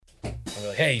I'll be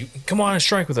like, hey, come on and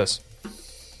strike with us.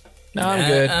 No, I'm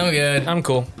good. I'm good. I'm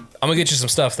cool. I'm gonna get you some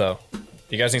stuff though.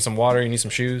 You guys need some water? You need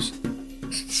some shoes?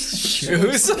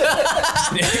 Shoes?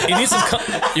 You need some.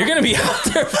 You're gonna be out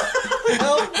there.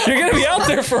 You're gonna be out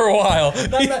there for a while.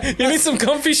 You need some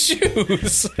comfy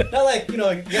shoes. Not like, you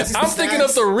guys see some I'm thinking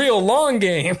of the real long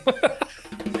game.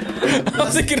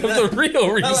 I'm thinking of the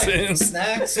real not like reasons.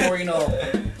 snacks or,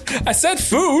 I said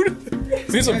food.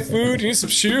 You need some food. You need some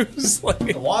shoes.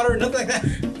 Like, water, nothing like that.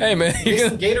 hey man,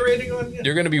 Some Gatorade going on.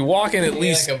 you're gonna be walking at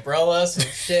least. Like umbrellas, some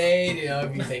shade,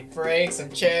 if you take breaks,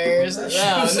 some chairs.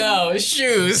 No,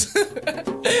 shoes.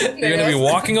 You're gonna be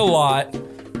walking a lot.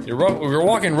 You're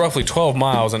walking roughly 12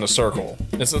 miles in a circle.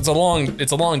 It's a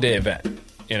long day event,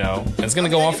 And it's gonna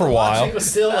go on for a while. It was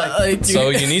still like, So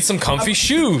you need some comfy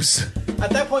shoes. at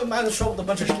that point, might as well show up with a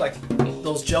bunch of like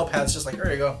those gel pads. Just like,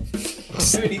 here you go.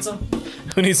 Maybe need some.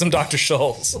 Who needs some Dr.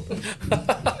 Scholl's?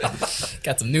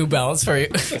 Got some New Balance for you.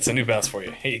 That's a new Balance for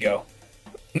you. Here you go.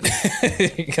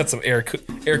 You got some air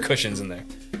cushions in there.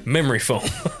 Memory foam.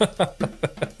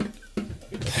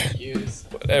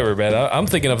 Whatever, man. I'm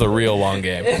thinking of the real long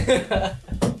game.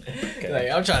 Like,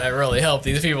 I'm trying to really help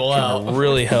these people out.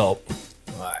 Really help.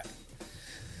 Alright.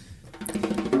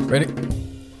 Ready?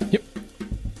 Yep.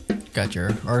 Got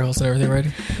your articles and everything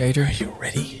ready, Adrian? Are you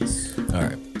ready?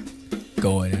 Alright.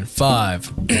 Going in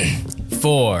 5,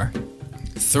 4,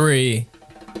 3,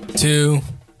 2.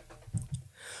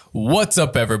 What's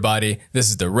up, everybody? This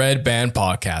is the Red Band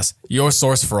Podcast, your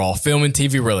source for all film and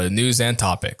TV related news and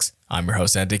topics. I'm your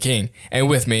host, Andy King, and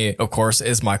with me, of course,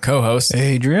 is my co-host,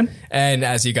 Adrian. And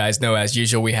as you guys know, as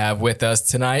usual, we have with us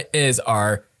tonight is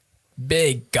our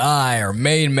big guy, our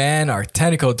main man, our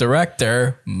technical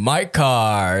director, Mike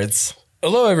Cards.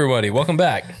 Hello, everybody. Welcome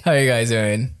back. How you guys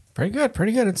doing? Pretty good.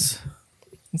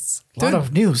 It's a lot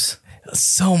of news.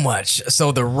 So much.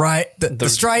 So the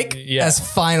strike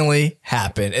has finally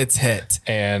happened. It's hit.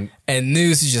 And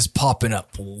news is just popping up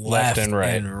left and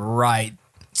right.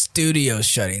 Studios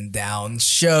shutting down,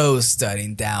 shows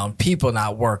shutting down, people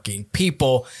not working,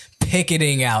 people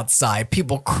picketing outside,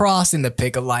 people crossing the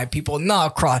picket line, people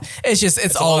not cross.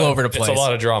 It's all over the place. It's a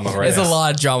lot of drama right It's now. a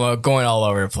lot of drama going all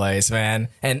over the place, man.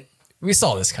 And we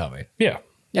saw this coming. Yeah.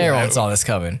 Everyone saw this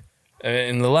coming.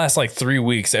 In the last 3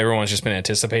 weeks, everyone's just been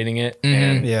anticipating it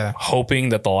and hoping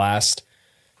that the last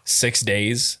 6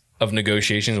 days of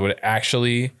negotiations would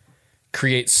actually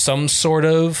create some sort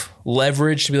of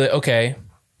leverage to be like, okay,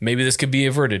 maybe this could be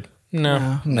averted.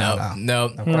 No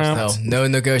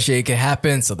negotiation could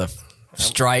happen. So the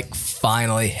strike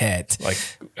finally hit. Like,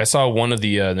 I saw one of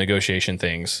the negotiation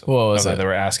things. What was it? They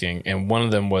were asking, and one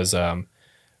of them was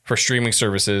for streaming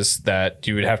services that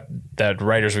that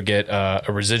writers would get a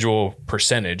residual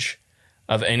percentage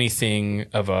of anything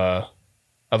of a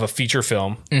feature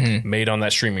film made on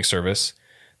that streaming service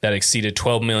that exceeded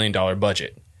 $12 million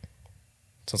budget.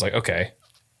 So it's like, okay.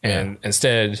 And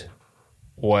instead,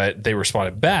 what they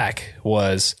responded back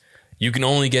was, you can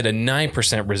only get a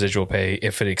 9% residual pay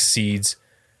if it exceeds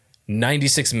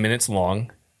 96 minutes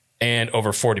long and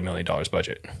over $40 million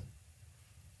budget.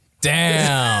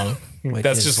 Damn.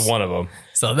 That's just one of them.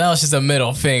 So that was just a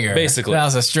middle finger. Basically. That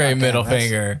was a straight middle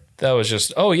finger. That was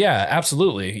just, oh yeah,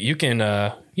 absolutely. You can,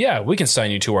 we can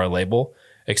sign you to our label,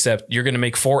 except you're going to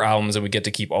make 4 albums and we get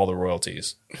to keep all the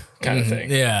royalties kind of thing.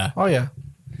 Yeah. Oh, yeah.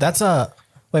 That's wait a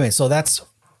minute. So that's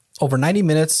over 90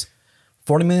 minutes,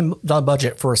 $40 million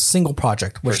budget for a single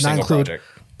project, which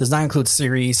does not include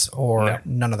series or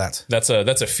none of that. That's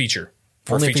a feature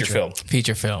for Only feature film.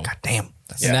 Feature film. God damn.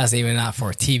 And that's even not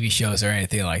for TV shows or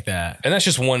anything like that. And that's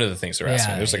just one of the things they're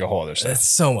asking. There's a whole other stuff. There's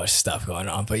so much stuff going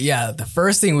on. But yeah, the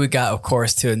first thing we got, of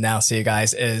course, to announce to you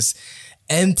guys is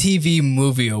MTV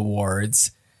Movie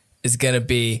Awards is going to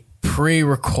be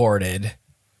pre-recorded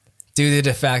due to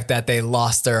the fact that they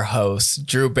lost their host,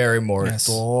 Drew Barrymore,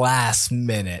 last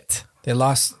minute. They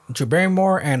lost Drew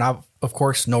Barrymore and, of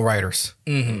course, no writers.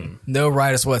 Mm-hmm. No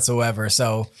writers whatsoever.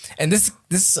 So, and this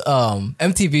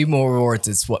MTV Movie Awards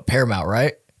is what, Paramount,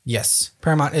 right? Yes.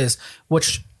 Paramount is,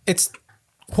 which it's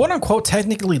quote unquote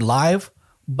technically live,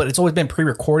 but it's always been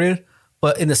pre-recorded.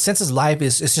 But in the sense as live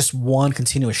it's just one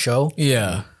continuous show.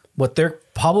 Yeah. What they're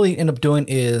probably end up doing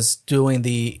is doing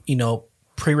the,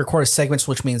 pre-recorded segments,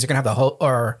 which means they're going to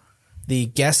have the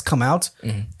guests come out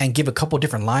and give a couple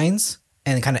different lines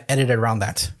and kind of edit it around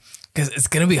that. Because it's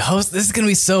going to be this is going to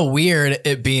be so weird,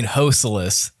 it being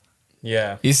hostless.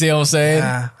 Yeah. You see what I'm saying?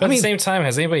 Yeah. But at the same time,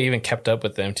 has anybody even kept up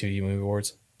with the MTV Movie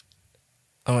Awards?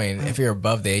 I mean, if you're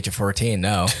above the age of 14,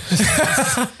 no.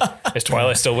 Is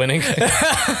Twilight still winning?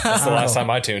 That's the last time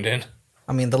I tuned in.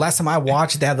 I mean, the last time I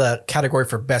watched, they had the category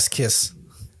for Best Kiss.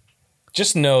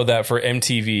 Just know that for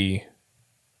MTV,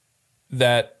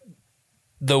 that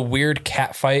the weird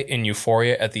cat fight in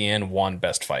Euphoria at the end won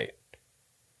Best Fight.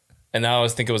 And now I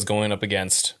think it was going up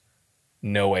against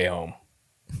No Way Home.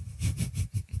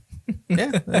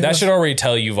 Yeah, That should already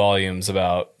tell you volumes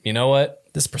about, you know what?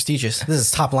 this is prestigious. This is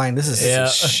top line. This is Yeah.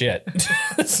 Shit.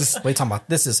 This is what are you talking about?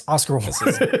 This is Oscar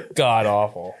award. God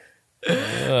awful.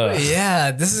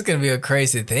 Yeah, this is gonna be a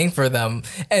crazy thing for them.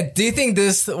 And do you think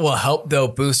this will help though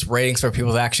boost ratings for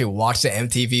people to actually watch the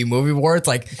MTV Movie Awards?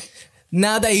 Like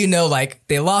now that you know, like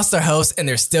they lost their host and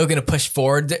they're still gonna push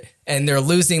forward, and they're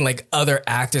losing like other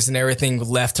actors and everything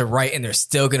left to right, and they're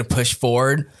still gonna push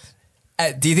forward.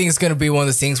 Do you think it's gonna be one of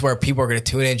those things where people are gonna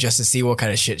tune in just to see what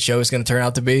kind of shit show it's gonna turn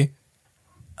out to be?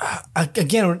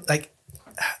 Again, like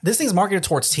this thing's marketed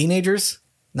towards teenagers,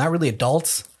 not really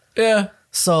adults. Yeah.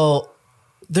 So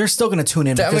they're still going to tune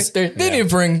in. I mean, Because, they need to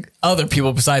bring other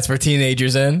people besides for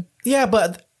teenagers in. yeah,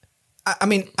 but I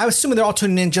mean, I assume they're all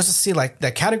tuning in just to see like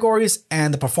the categories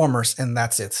and the performers, and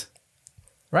that's it,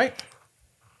 right?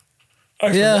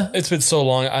 Yeah. It's been so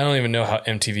long. I don't even know how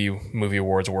MTV Movie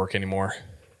Awards work anymore.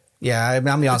 Yeah, I mean,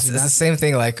 I'll be honest It's with you. the same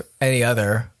thing like any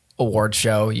other award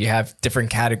show. You have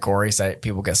different categories that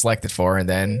people get selected for, and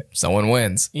then someone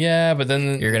wins. Yeah, but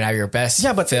then You're gonna have your best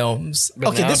Yeah, but- films.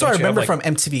 Okay, now this is what I don't you have, remember like- from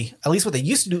MTV. At least what they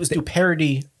used to do is do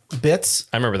parody bits,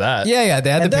 I remember that. Yeah, they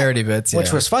had the and that- parody bits, which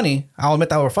yeah. was funny. I'll admit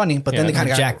that were funny, but then Yeah, they kind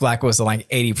of Jack Black was like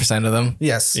 80% of them.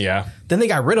 yes, Yeah. Then they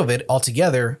got rid of it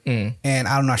altogether, and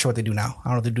I'm not sure what they do now. I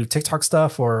don't know if they do TikTok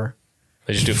stuff or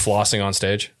They just do flossing on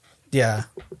stage. yeah.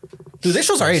 Dude, this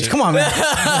shows our age. Come on, man.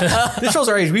 This shows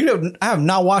our age. I have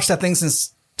not watched that thing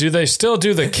since. Do they still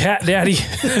do the Cat Daddy?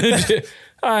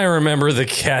 I remember the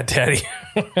Cat Daddy.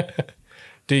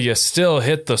 Do you still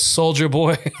hit the Soldier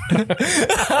Boy?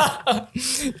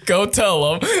 Go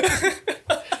tell them.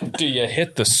 Do you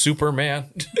hit the Superman?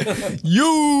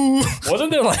 You.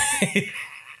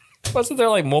 Wasn't there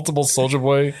like multiple Soldier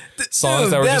Boy songs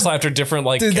that were just after different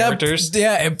like characters?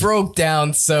 It broke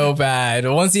down so bad.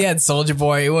 Once he had Soldier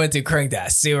Boy, he went to crank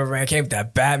that Superman, crank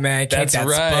that Batman, crank That's that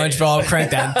right. SpongeBob,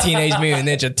 crank that Teenage Mutant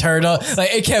Ninja Turtle.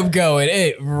 Like it kept going.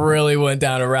 It really went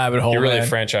down a rabbit hole. You really man.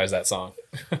 franchised that song.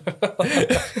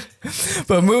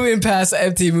 But moving past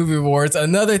MTV Movie Awards,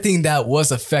 another thing that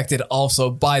was affected also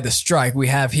by the strike we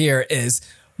have here is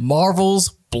Marvel's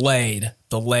Blade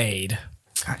delayed.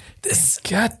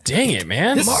 God dang it,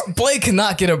 man. Blade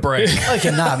cannot get a break. I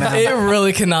cannot, man. It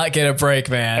really cannot get a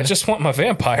break, man. I just want my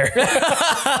vampire.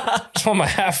 Just want my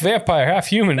half vampire, half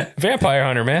human vampire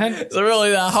hunter, man. It's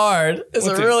really that hard. It's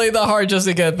What's it- really that hard just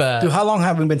to get that. Dude, how long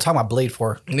have we been talking about Blade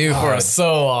for? Knew for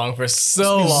so long, for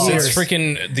so long. It's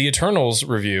freaking the Eternals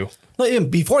review. No, even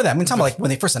before that, I mean, talking about like when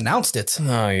they first announced it,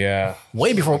 Oh yeah.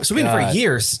 way before. So we've been for God.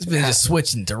 years. It's been just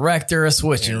switching directors,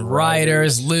 switching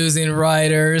writers, losing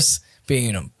writers,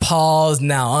 being on pause,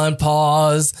 now on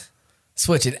pause,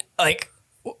 switching. Like,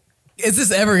 is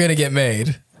this ever going to get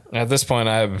made? At this point,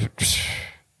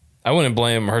 I wouldn't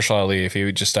blame Herschel Ali if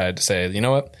he just decided to say, you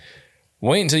know what?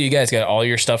 Wait until you guys get all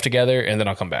your stuff together, and then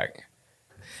I'll come back.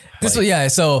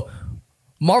 So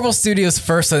Marvel Studios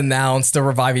first announced the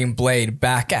reviving Blade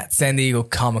back at San Diego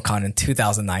Comic-Con in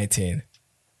 2019.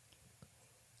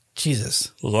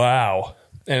 Jesus. Wow.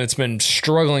 And it's been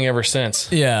struggling ever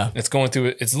since. Yeah.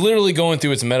 It's literally going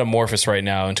through its metamorphosis right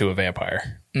now into a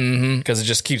vampire. Because it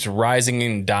just keeps rising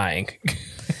and dying.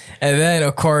 And then,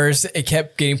 of course, it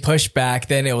kept getting pushed back.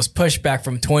 Then it was pushed back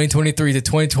from 2023 to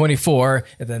 2024.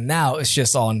 And then now it's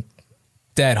just on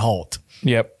dead halt.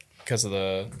 Yep. Because of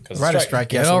the Writer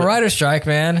strike. Yeah. Good So old writer strike,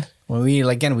 man. when we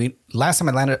last time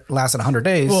it lasted 100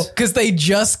 days. Well, because they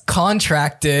just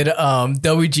contracted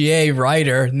WGA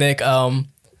writer Nick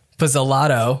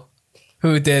Pizzolatto,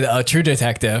 who did True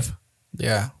Detective.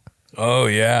 yeah. Oh,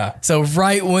 yeah. So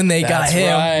right when they got That's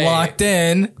him right. locked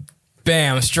in,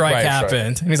 bam, strike Right,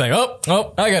 happened. And he's like,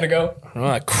 oh, I gotta go.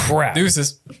 Oh, crap.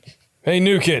 Deuces. Hey,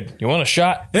 new kid, you want a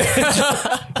shot?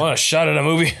 Want a shot at a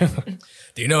movie?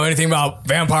 Do you know anything about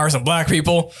vampires and black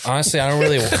people? Honestly, I don't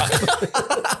really.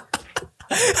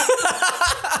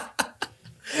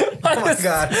 Oh my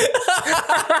God.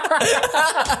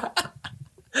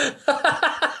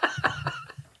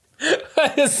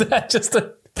 Is that just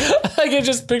a? I can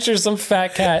just picture some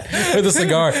fat cat with a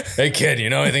cigar. Hey kid, you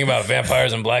know anything about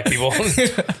vampires and black people?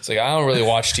 It's like, I don't really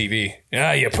watch TV.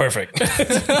 Yeah, you're perfect.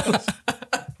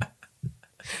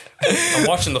 I'm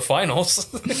watching the finals.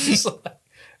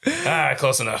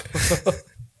 Close enough.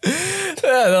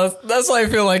 Yeah, that's why I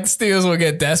feel like studios will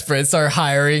get desperate, start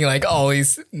hiring like all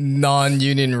these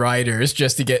non-union writers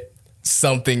just to get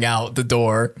something out the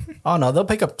door. Oh no, they'll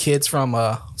pick up kids from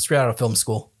straight out of film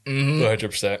school.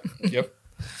 100%. Yep.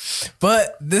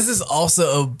 But this is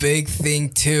also a big thing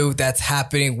too that's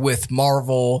happening with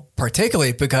Marvel,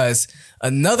 particularly because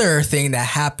another thing that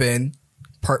happened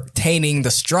pertaining the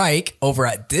strike over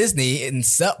at Disney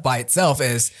by itself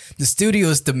is the studio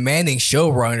is demanding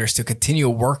showrunners to continue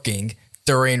working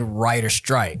during writer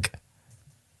strike.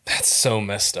 That's so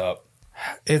messed up.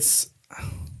 It's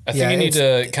I think you need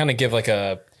to kind of give like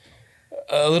a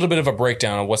little bit of a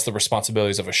breakdown of what's the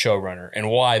responsibilities of a showrunner and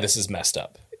why this is messed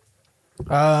up.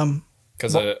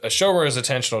 Because a showrunner's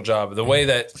attentional job, the way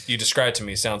that you described to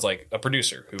me, sounds like a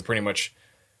producer who pretty much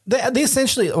they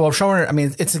essentially, well, showrunner. I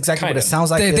mean, it's exactly what it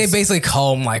sounds like. They basically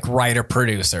call them like writer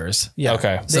producers. Yeah.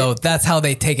 Okay. So that's how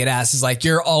they take it as is like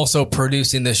you're also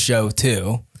producing the show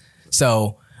too.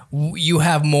 So you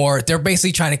have more. They're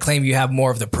basically trying to claim you have more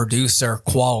of the producer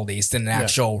qualities than an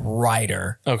actual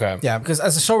writer. Okay. Yeah, because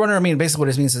as a showrunner, I mean, basically what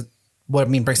it means is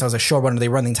breaks down as a showrunner. They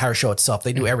run the entire show itself.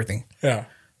 They do everything. Yeah.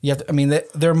 You have to, I mean,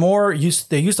 they're more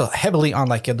used. They're used heavily on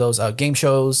like those game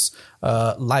shows,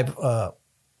 live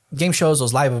game shows,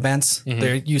 those live events.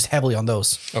 They're used heavily on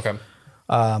those. Okay.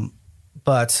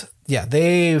 But yeah,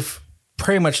 they've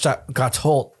pretty much got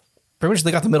told. Pretty much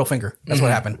they got the middle finger. That's what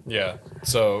happened. Yeah.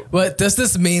 So But does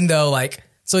this mean though, like,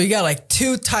 so you got like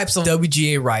two types of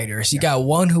WGA writers. You got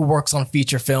one who works on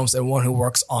feature films and one who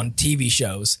works on TV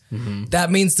shows. That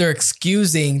means they're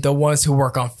excusing the ones who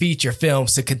work on feature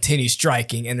films to continue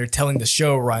striking, and they're telling the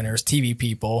showrunners, TV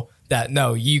people, that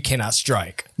no, you cannot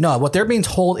strike. No, what they're being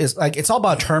told is like it's all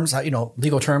about terms, how,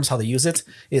 legal terms, how they use it.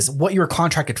 Is what you were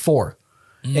contracted for.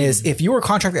 Is if you were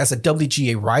contracted as a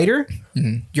WGA writer,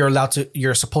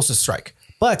 you're supposed to strike.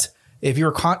 But if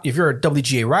you're a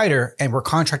WGA writer and we're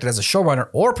contracted as a showrunner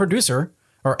or producer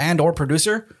or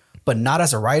producer, but not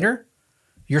as a writer,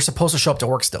 you're supposed to show up to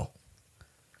work still.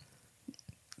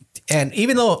 And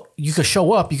even though you could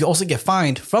show up, you could also get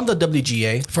fined from the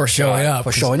WGA For showing up.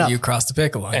 For showing up. You crossed the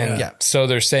picket line. and Yeah. so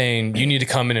they're saying you need to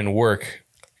come in and work,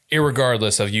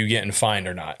 irregardless of you getting fined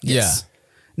or not. Yeah.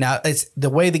 Now, it's the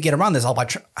way they get around this all by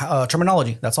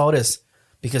terminology. That's all it is.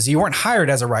 Because you weren't hired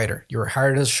as a writer. You were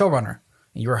hired as a showrunner.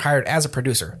 You were hired as a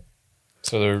producer.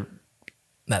 So they're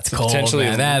That's cold, Potentially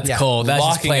man. That's yeah. cold. That's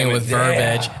just locking playing him with in-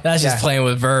 verbiage. Yeah. That's just Yeah. playing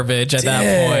with verbiage at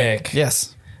that point. Dick.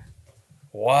 Yes.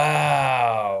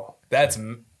 Wow. That's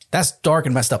That's dark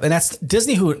and messed up. And that's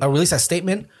Disney who released that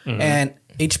statement, and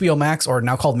HBO Max, or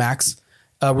now called Max,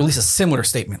 released a similar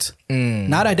statement.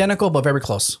 Not identical, but very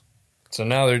close. so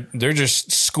now they're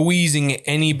just squeezing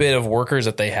any bit of workers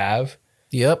that they have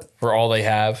Yep. for all they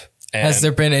have. And Has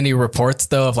there been any reports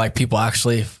though of like people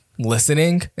actually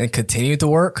listening and continue to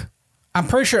work? I'm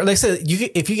pretty sure, like I said,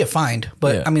 if you get fined,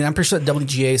 but Yeah. I mean, I'm pretty sure that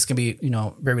WGAs can be,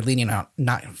 very lenient on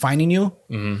not fining you,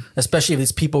 especially if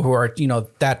these people who are,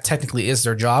 that technically is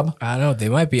their job. I don't know. They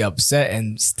might be upset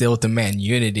and still demand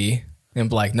unity and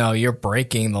be like, no, you're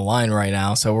breaking the line right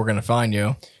now, so we're gonna fine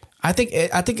you. I think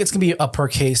it's gonna be a per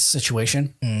case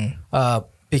situation,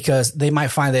 because they might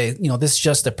find that this is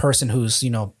just a person who's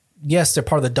yes, they're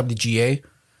part of the WGA,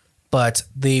 but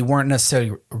they weren't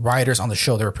necessarily writers on the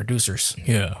show; they were producers.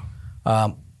 Yeah.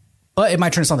 But it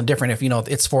might turn something different if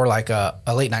it's for like a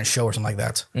late night show or something like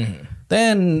that.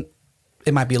 Then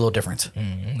it might be a little different.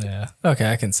 Yeah.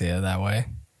 Okay, I can see it that way.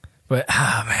 But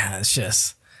man, it's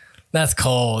just that's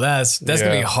cold. That's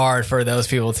gonna be Yeah. hard for those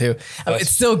people too. I mean, it's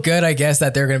still good, I guess,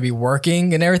 that they're gonna be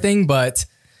working and everything, but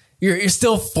you're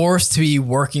still forced to be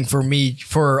working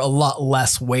for a lot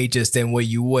less wages than what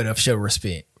you would have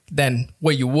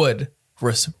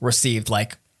received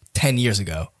like 10 years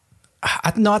ago.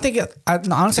 I think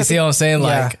honestly, You see what I'm saying?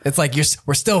 Yeah. Like it's like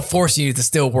we're still forcing you to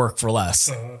still work for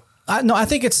less. I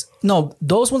think it's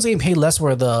those ones getting paid less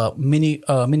were the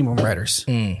minimum writers.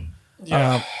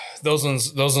 those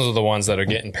ones are the ones that are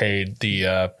getting paid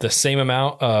the same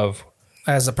amount of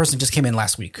As a person just came in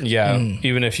last week.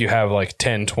 even if you have like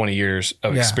 10, 20 years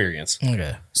of experience.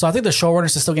 Okay. So I think the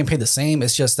showrunners are still getting paid the same.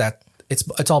 It's just that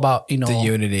it's all about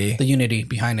The unity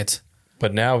behind it.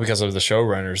 But now because of the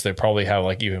showrunners, they probably have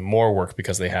like even more work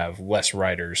because they have less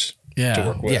writers to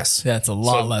work with. Yes. Yeah, it's a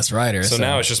lot less writers. So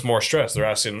now it's just more stress. They're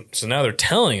asking. So now they're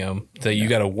telling them that you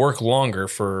got to work longer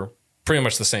for pretty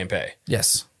much the same pay.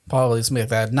 Yes. Probably something like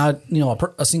that. Not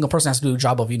a single person has to do a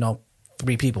job of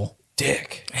 3 people.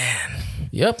 Dick.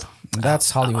 Yep. That's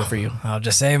Hollywood for you. I'll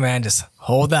just say, man, just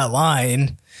hold that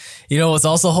line. You know what's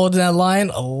also holding that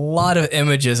line? A lot of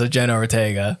images of Jenna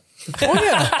Ortega. Oh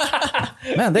yeah.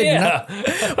 Man, they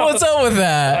What's up with I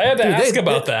that? had to Dude, ask they-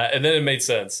 about that, and then it made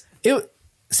sense.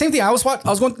 Same thing. I was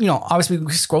going, obviously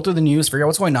we scroll through the news, figure out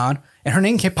what's going on, and her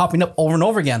name kept popping up over and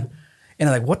over again. And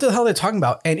I'm like, what the hell are they talking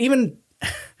about? And even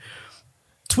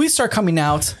tweets start coming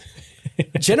out.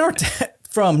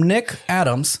 from Nick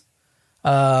Adams,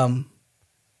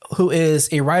 who is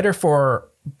a writer for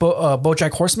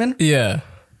BoJack Horseman. Yeah.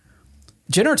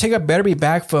 Jenna Ortega better be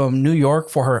back from New York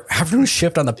for her afternoon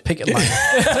shift on the picket line.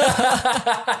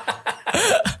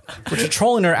 Which are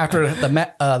trolling her after the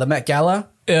Met Gala.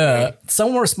 Yeah.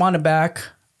 Someone responded back,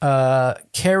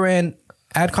 Karen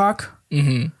Adcock,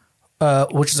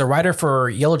 which is a writer for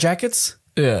Yellow Jackets,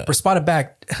 Yeah. responded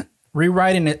back,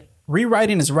 rewriting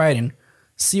is writing.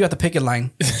 See you at the picket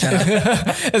line,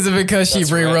 Jenna. Is it because she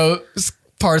rewrote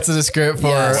parts of the script for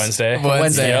Yes. Wednesday.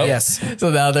 Wednesday, Yep. yes. So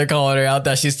now they're calling her out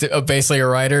that she's basically a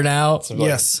writer now. So, like,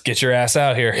 Yes. Get your ass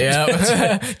out here.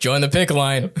 Yeah. Join the pick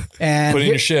line. And Put in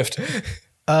your shift.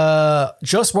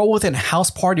 Just Roll With It House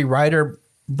Party writer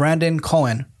Brandon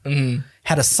Cohen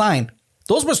had a sign.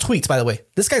 Those were tweets, by the way.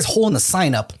 This guy's holding the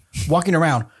sign up, walking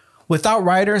around. Without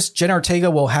writers, Jenna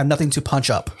Ortega will have nothing to punch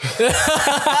up.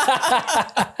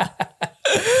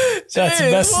 That's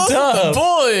Hey, messed what's up. the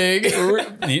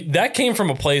bullying? That came from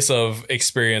a place of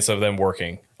experience of them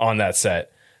working on that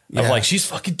set. Of Yeah. like, she's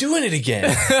fucking doing it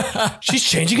again. She's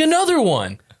changing another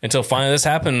one. Until finally this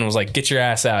happened and was like, get your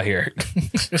ass out here.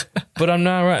 But I'm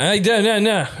not right.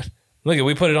 No. Look,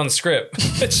 we put it on the script.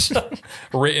 It's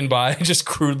written by, just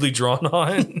crudely drawn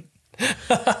on.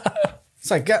 It's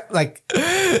like, I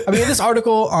mean, this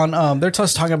article on, they're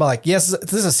just talking about like, yes,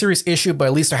 this is a serious issue, but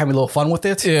at least they're having a little fun with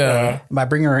it. Yeah. By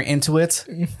bringing her into it.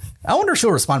 I wonder if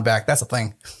she'll respond back. That's the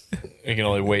thing. You can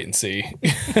only wait and see.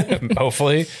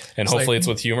 Hopefully. And hopefully it's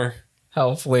with humor.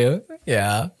 Hopefully.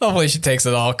 Yeah. Hopefully she takes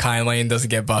it all kindly and doesn't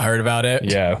get butthurt about it.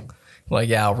 Yeah. Like,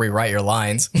 yeah, I'll rewrite your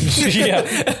lines.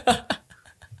 Yeah.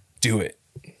 Do it.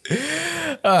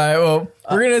 All right. Well,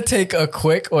 we're going to take a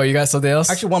quick, you got something else?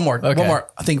 Actually, one more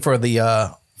thing for the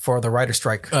writer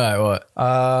strike. All right.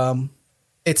 What?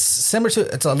 It's similar to,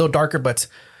 it's a little darker, but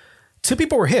 2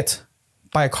 people were hit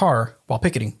by a car while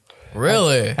picketing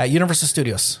Really? at Universal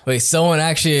Studios. Wait, someone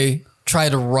actually tried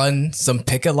to run some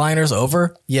picket liners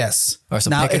over? Yes. Or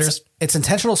some Now, picketers? it's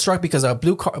intentional strike because a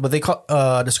blue car, what they call,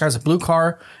 describes a blue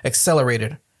car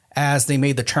accelerated as they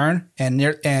made the turn and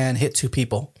hit 2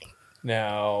 people.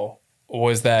 Now,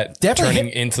 was that Definitely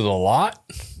turning into the lot?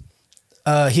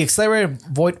 He accelerated,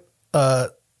 avoid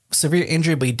severe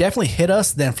injury, but he definitely hit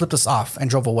us, then flipped us off and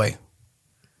drove away.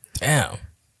 Damn.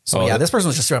 So yeah, this person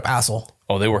was just straight up asshole.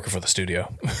 Oh, they working for the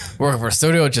studio. Working for a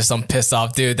studio, just some pissed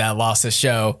off dude that lost his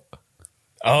show.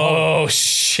 Oh,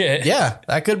 shit. Yeah,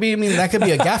 that could be. I mean, that could be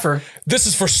a gaffer. This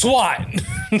is for SWAT.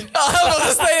 I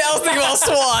was thinking about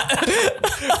SWAT.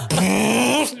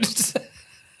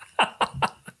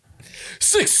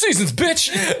 6 seasons, bitch.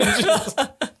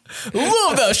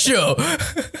 Love that show.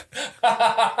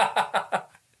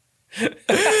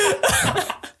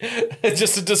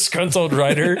 Just a disgruntled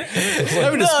writer. No,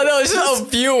 it's just a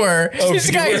viewer. This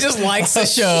guy viewer. just likes the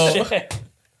show.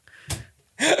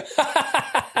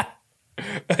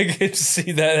 I can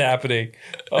see that happening.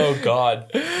 Oh,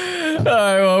 God. All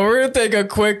right, well, we're going to take a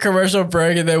quick commercial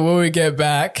break, and then when we get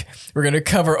back, we're going to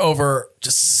cover over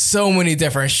just so many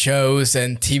different shows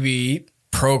and TV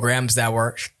programs that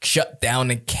were shut down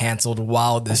and canceled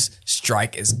while this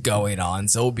strike is going on.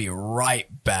 So we'll be right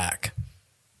back.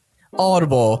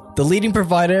 Audible, the leading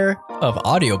provider of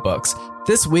audiobooks.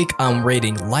 This week, I'm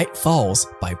rating Light Falls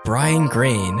by Brian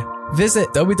Greene. Visit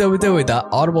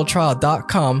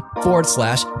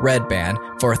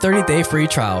www.audibletrial.com/redband for a 30-day free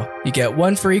trial. You get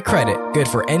 1 free credit, good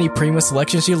for any premium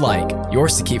selections you like,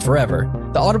 yours to keep forever.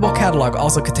 The Audible catalog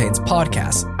also contains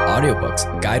podcasts,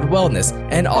 audiobooks, guided wellness,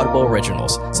 and Audible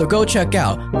originals. So go check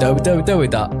out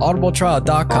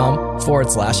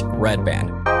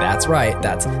www.audibletrial.com/redband. That's right,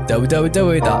 that's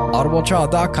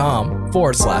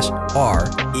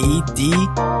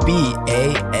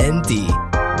www.audibletrial.com/REDBAND.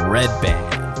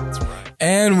 Redband.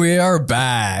 And we are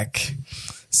back.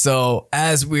 So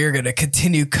as we're going to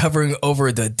continue covering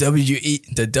over the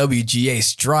WGA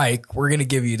strike, we're going to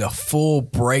give you the full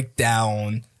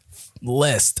breakdown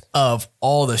list of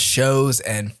all the shows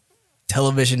and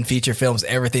television feature films,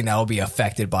 everything that will be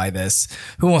affected by this.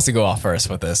 Who wants to go off first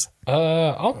with this?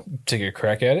 I'll take a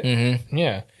crack at it. Mm-hmm.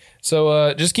 Yeah.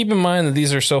 So just keep in mind that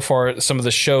these are so far some of the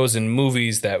shows and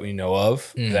movies that we know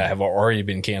of that have already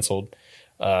been canceled.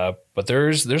 But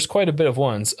there's quite a bit of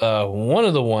ones. One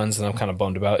of the ones that I'm kind of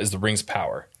bummed about is The Rings of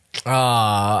Power.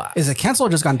 Is it canceled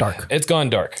or just gone dark? It's gone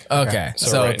dark. Okay.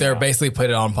 So right they're now. basically put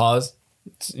it on pause.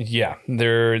 Yeah,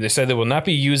 they said they will not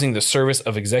be using the service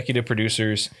of executive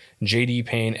producers J.D.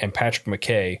 Payne and Patrick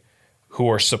McKay, who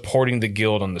are supporting the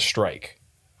guild on the strike.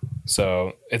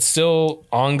 So it's still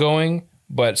ongoing,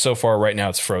 but so far right now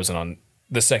it's frozen on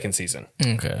the second season.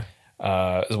 Okay.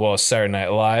 As well as Saturday Night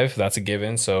Live, that's a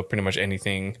given. So pretty much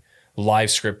anything live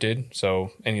scripted,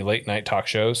 so any late night talk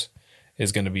shows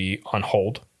is going to be on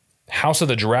hold. House of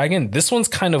the Dragon, this one's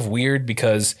kind of weird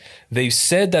because they've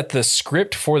said that the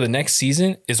script for the next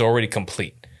season is already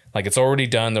complete. Like it's already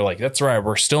done. They're like, that's right,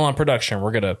 we're still on production.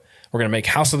 We're gonna make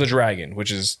House of the Dragon,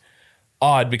 which is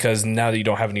odd because now that you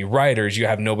don't have any writers, you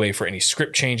have nobody for any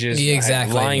script changes,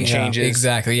 Exactly. line changes.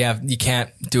 Exactly. Yeah. You can't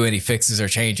do any fixes or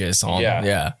changes on.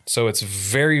 Yeah. So it's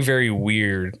very, very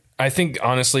weird. I think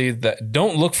honestly that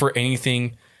don't look for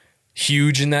anything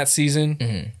huge in that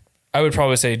season. I would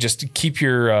probably say just keep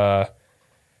your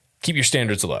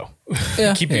standards low.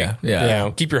 Yeah.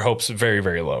 keep your hopes very,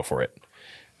 very low for it.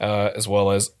 As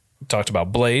well as talked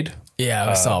about Blade.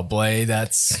 Yeah, I saw Blade.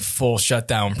 That's full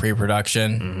shutdown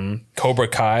pre-production. Cobra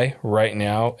Kai right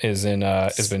now is in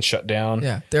has been shut down.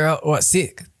 Yeah, they're out. What?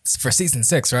 See, for season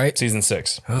 6, right? Season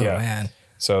 6. Oh yeah. man.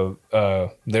 So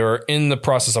they were in the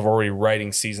process of already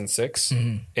writing season 6,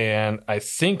 and I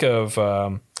think if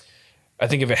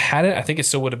it hadn't, I think it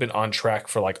still would have been on track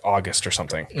for like August or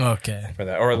something Okay. for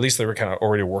that, or at least they were kind of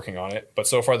already working on it. But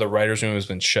so far, the writers' room has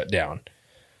been shut down.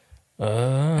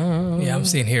 Yeah, I'm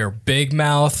seeing here Big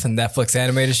Mouth, a Netflix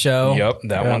animated show. Yep,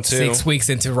 that one too. 6 weeks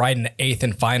into writing the 8th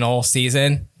and final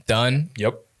season. Done.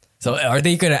 Yep. So are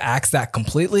they going to axe that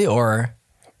completely, or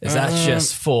is that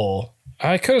just full?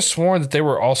 I could have sworn that they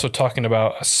were also talking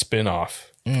about a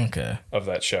spin-off Okay. of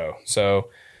that show. So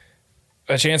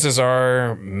the chances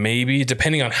are maybe,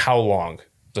 depending on how long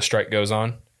the strike goes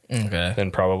on, Okay.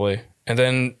 then probably. And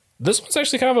then this one's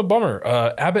actually kind of a bummer.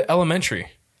 Abbott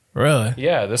Elementary. Really?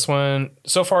 Yeah, this one,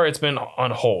 so far it's been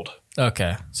on hold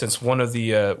Okay. since one of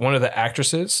the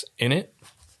actresses in it,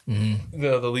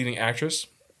 the leading actress,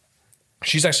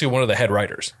 she's actually one of the head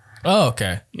writers. Oh,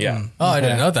 okay. Yeah. Oh, I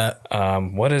didn't know that.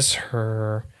 What is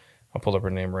her? I'll pull up her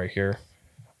name right here.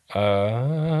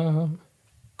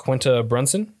 Quinta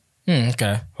Brunson.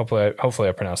 Okay. Hopefully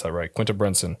I pronounced that right. Quinta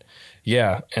Brunson.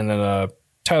 Yeah, and then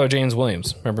Tyler James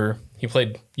Williams. Remember, he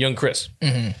played young Chris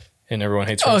in Everyone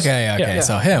Hates Chris. Okay. Yeah.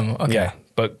 So him. Okay. Yeah,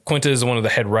 but Quinta is one of the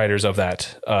head writers of that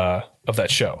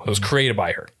show. It was created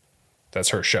by her. That's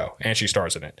her show, and she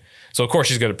stars in it. So of course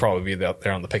she's going to probably be out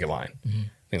there on the picket line,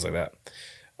 things like that.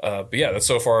 But yeah, that's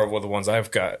so far one of the ones I've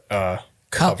got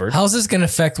covered. How's this going to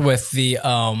affect with the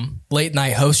late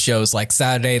night host shows like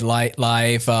Saturday Night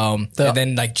Live, and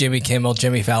then like Jimmy Kimmel,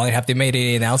 Jimmy Fallon? Have they made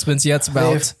any announcements yet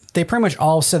about They pretty much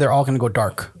all said they're all going to go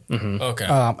dark. Okay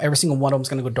Every single one of them is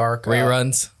going to go dark.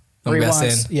 reruns? I'm Reruns.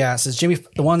 guessing. Yeah, so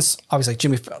the ones obviously like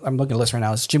Jimmy. I'm looking at the list right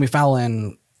now. It's Jimmy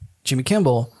Fallon, Jimmy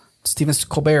Kimmel, Stephen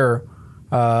Colbert,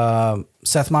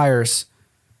 Seth Meyers.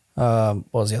 What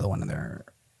was the other one in there?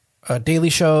 Daily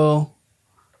Show.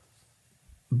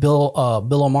 Bill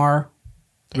O'Mar,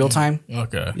 Real Time.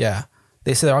 Okay. Yeah,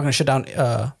 they said they're all going to shut down.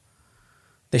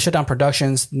 They shut down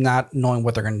productions, not knowing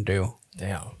what they're going to do.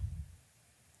 Damn.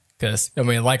 Because, I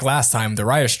mean, like last time, the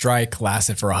writer's strike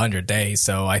lasted for 100 days.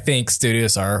 So I think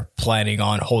studios are planning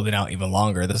on holding out even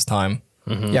longer this time.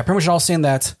 Yeah, pretty much all saying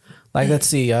that. Like, let's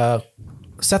see.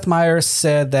 Seth Meyers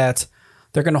said that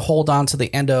they're going to hold on to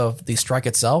the end of the strike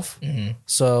itself.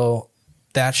 So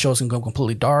that show's going to go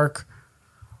completely dark.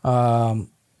 Stephen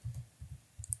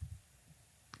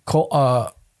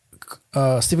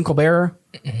Colbert,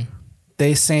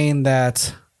 they saying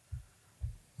that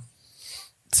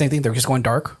same thing. They're just going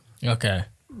dark. Okay.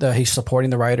 He's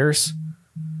supporting the writers.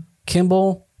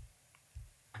 Kimball,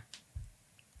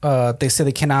 they say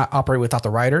they cannot operate without the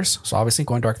writers, so obviously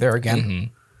going dark there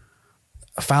again.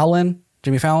 Fallon,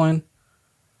 Jimmy Fallon,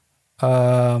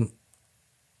 I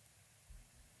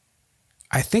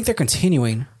think they're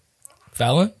continuing.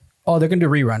 Fallon? Oh, they're gonna do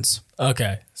reruns.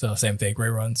 Okay. So same thing,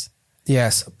 reruns.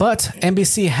 Yes, but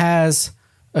NBC has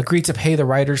agreed to pay the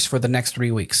writers for the next 3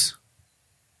 weeks.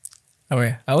 I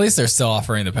mean, at least they're still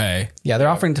offering to pay. Yeah, they're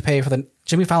offering to pay for the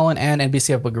Jimmy Fallon and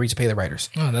NBC have agreed to pay the writers.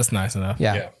 Oh, that's nice enough.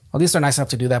 Yeah. Yeah. At least they're nice enough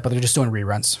to do that, but they're just doing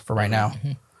reruns for right now.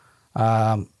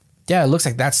 Yeah, it looks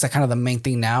like that's the kind of the main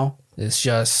thing now is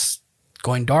just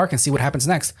going dark and see what happens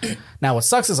next. Now, what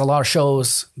sucks is a lot of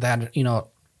shows that,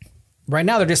 right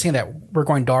now they're just saying that we're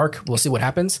going dark. We'll see what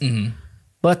happens.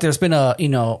 But there's been a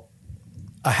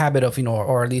habit of,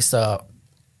 or at least kind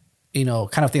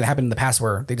of thing that happened in the past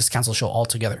where they just cancel the show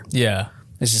altogether. Yeah.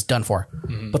 It's just done for.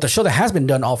 But the show that has been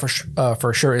done all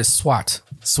for sure is SWAT.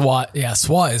 SWAT. Yeah,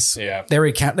 SWAT is. Yeah.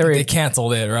 They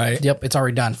canceled it, right? Yep, it's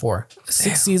already done for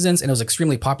 6 seasons, and it was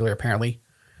extremely popular apparently.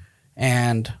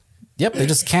 And yep, they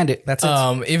just canned it. That's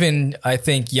it. Even I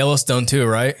think Yellowstone too,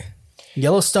 right?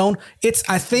 Yellowstone.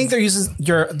 I think they're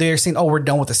saying, oh, we're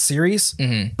done with the series,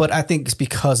 but I think it's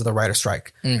because of the writer's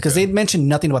strike because they mentioned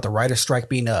nothing about the writer's strike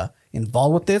being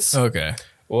involved with this. Okay.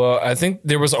 Well, I think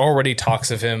there was already talks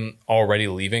of him already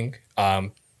leaving.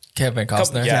 Kevin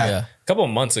Costner. A couple of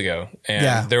months ago, and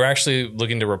Yeah. they're actually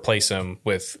looking to replace him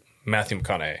with Matthew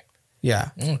McConaughey. Yeah.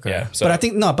 Okay. Yeah, so But I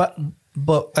think no, but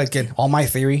again, all my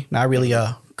theory, not really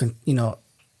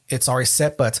it's already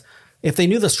set, but if they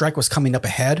knew the strike was coming up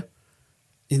ahead,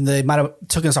 they might have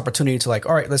taken this opportunity to like,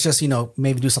 all right, let's just,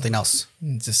 maybe do something else.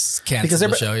 Just cancel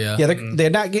the show, yeah. Yeah, they're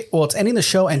not it's ending the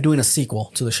show and doing a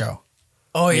sequel to the show.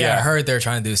 Oh, yeah, Yeah. I heard they're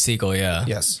trying to do a sequel, yeah.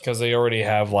 Yes. because they already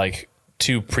have like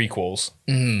 2 prequels,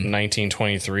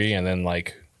 1923, and then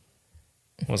like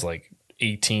was like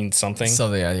 18 something,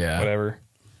 So, yeah. whatever.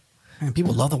 And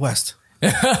people love the West.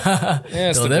 Yeah,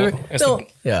 it's, They'll the, never- it's, they'll- the,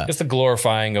 yeah. it's the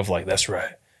glorifying of like, that's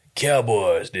right,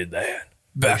 cowboys did that.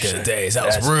 Back in the days, that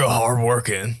was real hard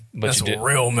working. But That's you what did-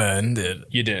 real men did.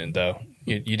 You didn't though.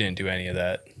 You didn't do any of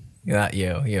that. Not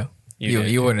you. You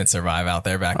did. You wouldn't survive out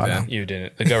there back then. You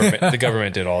didn't. The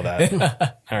government did all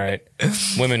that. All right.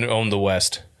 Women owned the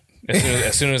West.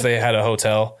 As soon as they had a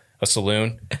hotel, a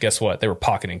saloon, guess what? They were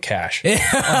pocketing cash.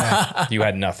 You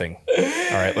had nothing.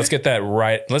 All right. Let's get that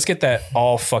right. Let's get that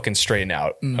all fucking straightened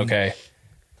out. Okay.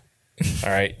 All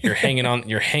right. You're hanging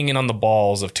on the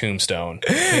balls of Tombstone.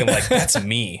 Thinking like, that's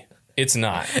me. It's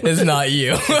not. It's not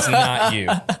you. It's not you.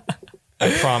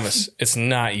 I promise. It's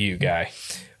not you, guy.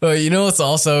 Well, you know what's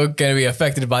also going to be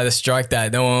affected by the strike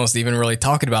that no one was even really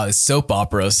talking about is soap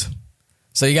operas.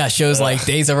 So you got shows like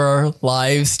Days of Our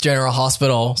Lives, General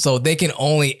Hospital. So they can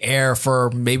only air for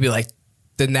maybe like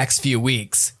the next few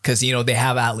weeks because, they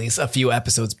have at least a few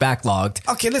episodes backlogged.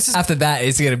 Okay, After that,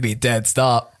 it's going to be dead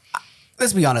stop.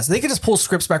 let's be honest. They could just pull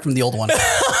scripts back from the old one.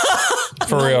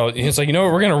 For real. It's like, you know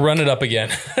what? We're going to run it up again.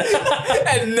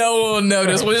 And no one will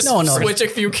notice. We'll just No one noticed. switch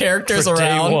a few characters Day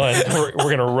around. one. We're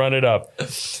going to run it up.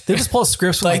 They just pull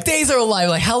scripts from Like Days of Our Life.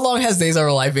 Like, how long has Days of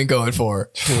Our Life been going for?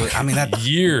 I mean, that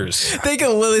Years. They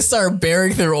can literally start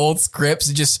burying their old scripts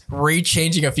and just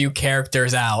rechanging a few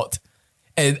characters out.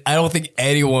 And I don't think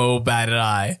anyone will bat an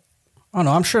eye. Oh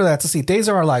no, I'm sure that. Let's see. Days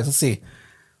of Our Lives. Let's see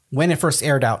when it first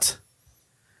aired out.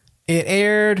 It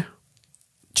aired.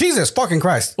 Jesus fucking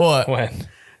Christ! What? When?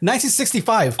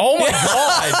 1965. Oh my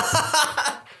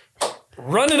God.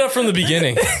 Run it up from the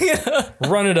beginning.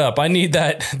 Run it up. I need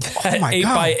that my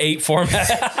 8x8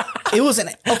 format. It was an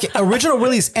original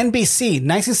release NBC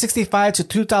 1965 to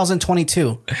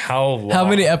 2022. How long? How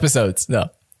many episodes? No.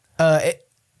 I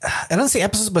don't say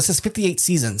episodes, but it says 58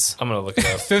 seasons. I'm going to look it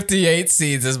up. 58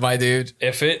 seasons, my dude.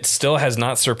 If it still has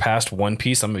not surpassed One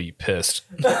Piece, I'm going to be pissed.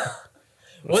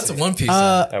 What's One Piece?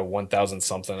 At 1,000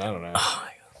 something. I don't know.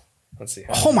 Let's see.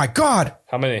 Oh my God!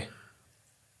 How many?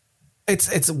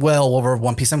 It's well over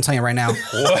One Piece. I'm telling you right now.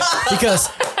 Because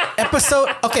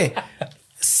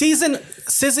season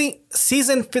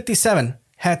 57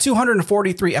 had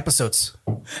 243 episodes.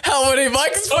 How many?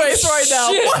 Mike's face right now.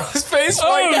 shit. Mike's face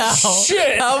right Oh, now.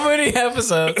 shit. How many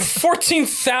episodes?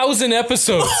 14,000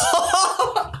 episodes.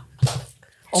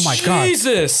 Oh my God!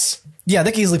 Jesus. Yeah,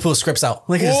 they can easily pull scripts out.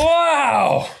 Like,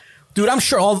 Wow. dude, I'm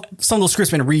sure some of those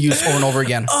scripts been reused over and over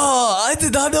again. Oh, I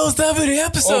did not know it was that many Over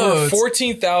episodes.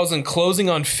 14,000 closing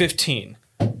on 15.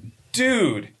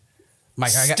 Dude.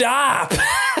 Mike, Stop.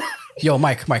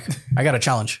 Mike, I got a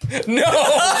challenge. No,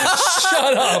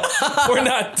 shut up. We're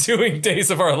not doing Days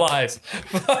of Our Lives.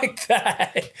 Fuck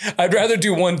that. I'd rather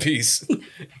do One Piece.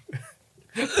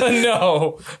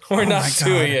 No, we're not my God.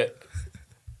 doing it.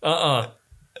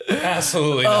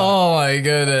 Absolutely not. Oh my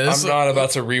goodness. I'm not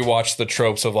about to rewatch the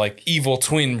tropes of like evil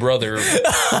twin brother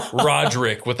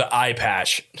Roderick with the eye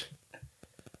patch.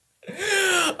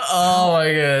 Oh my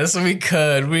goodness.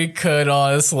 We could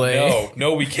honestly.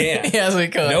 No, we can't. Yes, we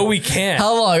could. No, we can't.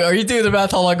 How long? Are you doing the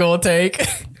math? How long it will take?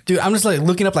 Dude, I'm just like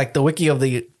looking up like the wiki of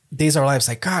the Days of Our Lives.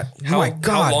 Like, God, oh my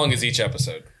God. How long is each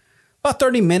episode? About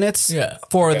 30 minutes Yeah.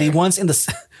 for Okay. the ones in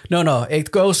the... No.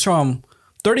 It goes from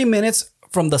 30 minutes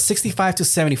from the 65 to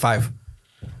 75.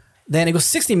 Then it goes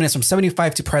 60 minutes from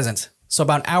 75 to present. So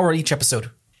about an hour each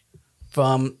episode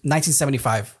from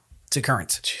 1975 to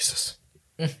current. Jesus.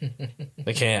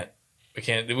 We can't.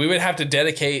 We would have to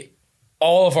dedicate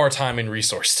all of our time and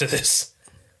resource to this.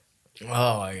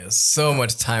 Oh my goodness. So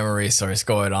much time and resource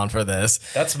going on for this.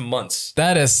 That's months.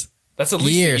 That's That's at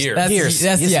least years. a year. That's Years.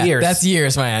 That's, It's yeah, years. That's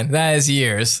years, man. That is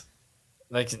years.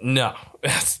 Like, no.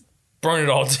 Burn it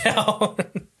all down.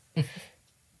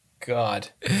 God.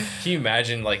 Can you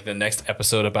imagine like the next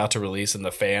episode about to release and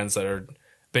the fans that are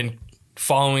been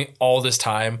following all this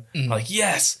time? Like,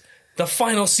 yes, the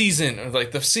final season, or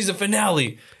like the season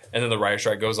finale. And then the writer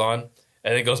strike goes on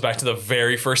and it goes back to the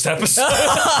very first episode.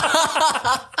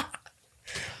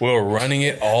 We're running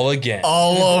it all again.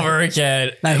 All over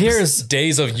again. Now here's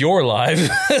Days of Your Life.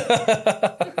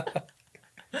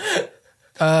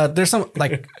 there's some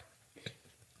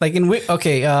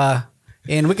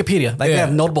in Wikipedia, like they Yeah.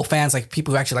 have notable fans, like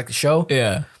people who actually like the show.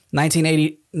 Yeah.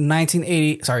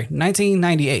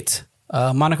 1998.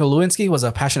 Monica Lewinsky was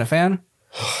a passionate fan.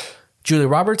 Julia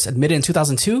Roberts admitted in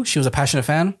 2002 she was a passionate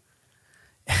fan.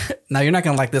 Now you're not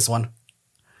gonna like this one.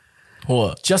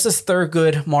 What? Justice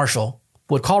Thurgood Marshall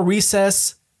would call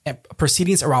recess and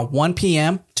proceedings around 1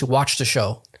 p.m. to watch the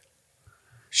show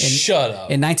Shut up.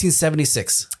 in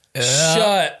 1976.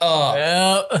 Shut up.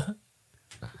 Yep.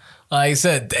 Like I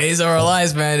said, Days of Our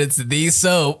Lives, man. It's the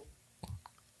soap.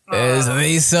 It's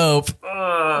the soap.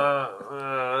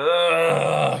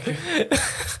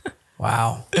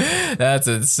 Wow. That's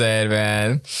insane,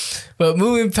 man. But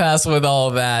moving past with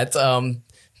all that,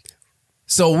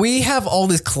 so we have all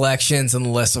these collections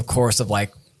and lists, of course, of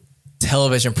like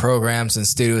television programs and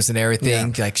studios and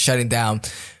everything like shutting down.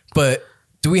 But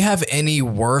do we have any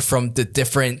word from the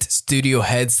different studio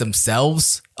heads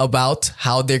themselves about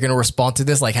how they're going to respond to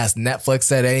this? Like, has Netflix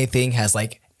said anything? Has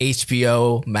like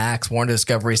HBO, Max, Warner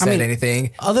Discovery said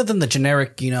anything? Other than the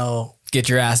generic, Get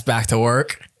your ass back to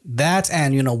work. that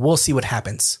and, we'll see what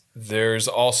happens. There's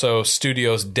also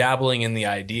studios dabbling in the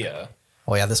idea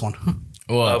Oh, yeah, this one.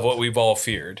 of what we've all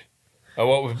feared, of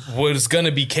what was going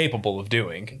to be capable of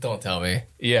doing. Don't tell me.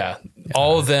 Yeah.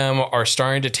 All of them are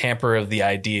starting to tamper of the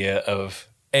idea of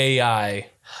AI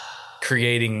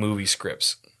creating movie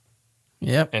scripts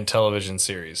Yep. and television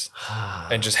series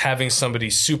and just having somebody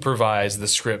supervise the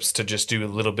scripts to just do a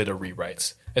little bit of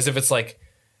rewrites as if it's like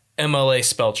MLA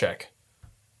spell check.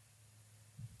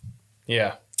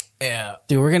 Yeah. Yeah.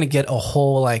 Dude, we're going to get a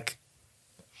whole,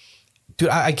 dude,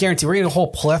 I guarantee we're going to get a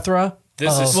whole plethora.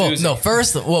 This is Well, Susie. no,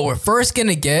 first, what we're first going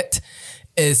to get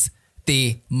is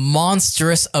the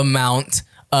monstrous amount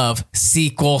of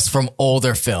sequels from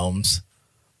older films.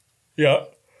 Yeah.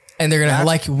 And they're going to,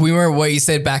 like, we were what you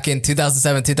said back in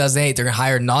 2007, 2008, they're going to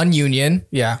hire non-union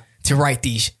Yeah. to write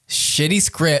these shitty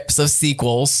scripts of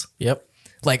sequels. Yep.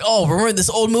 Like, oh, remember this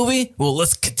old movie? Well,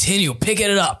 let's continue picking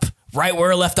it up right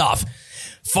where it left off.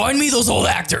 Find me those old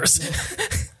actors.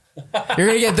 You're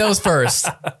going to get those first.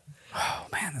 Oh,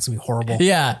 man, that's going to be horrible.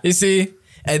 Yeah, you see?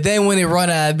 And then when they run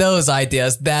out of those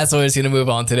ideas, that's when it's going to move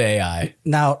on to the AI.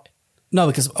 Now, no,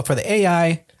 because for the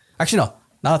AI, actually, no.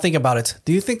 Now that I think about it,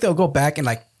 do you think they'll go back and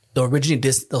the original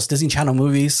those Disney Channel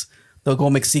movies, they'll go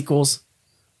make sequels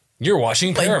You're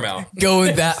watching Paramount.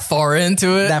 Going that far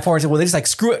into it. that far into? Well, they just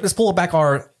screw it, let's pull back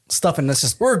our stuff and let's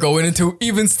just. We're going into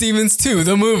Even Stevens 2,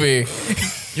 the movie.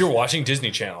 You're watching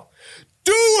Disney Channel.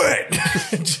 Do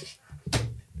it!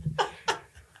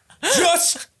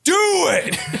 Just do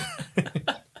it!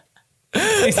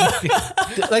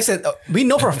 Like I said, we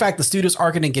know for a fact the studios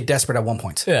are going to get desperate at one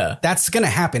point. Yeah. That's going to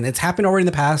happen. It's happened already in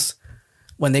the past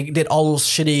when they did all those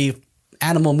shitty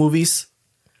animal movies.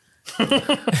 Nine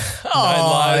Oh,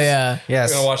 Lives. yeah. We're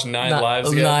Yes. going to watch Nine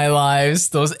Lives again. 9 Lives,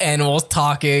 those animals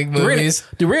talking movies.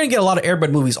 We're going to get a lot of Air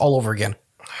Bud movies all over again.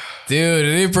 Dude,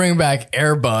 they bring back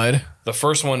Air Bud. The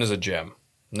first one is a gem.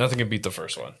 Nothing can beat the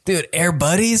first one. Dude, Air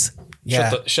Buddies?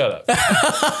 Yeah. Shut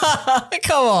up.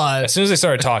 Come on. As soon as they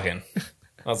started talking,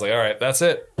 I was like, all right, that's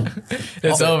it.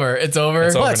 It's over. It's over.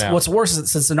 It's over. But now. what's worse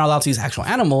is since they're not allowed to use actual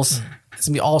animals, it's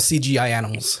going to be all CGI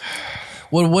animals.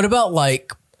 What about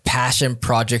like passion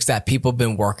projects that people have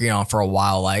been working on for a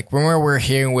while? Like, remember we were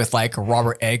hearing with like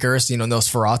Robert Eggers,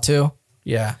 Nosferatu?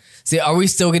 Yeah. See, are we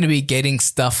still going to be getting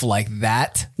stuff like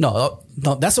that? No,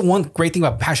 that's the one great thing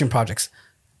about passion projects.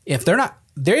 If they're not,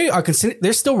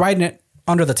 they're still writing it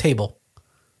under the table.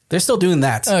 They're still doing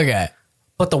that. Okay.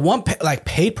 But the one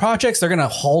paid projects, they're gonna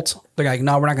halt. They're like,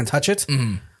 no, we're not gonna touch it.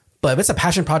 But if it's a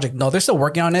passion project, no, they're still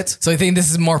working on it. So I think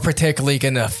this is more particularly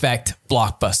going to affect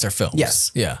blockbuster films.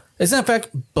 Yes. Yeah. It's in fact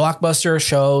blockbuster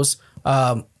shows.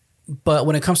 But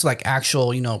when it comes to like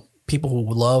actual, people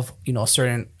who love, a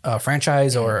certain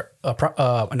franchise or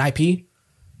an IP,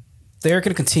 they're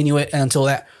gonna continue it until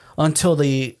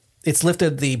it's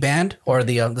lifted, the ban or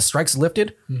the strike's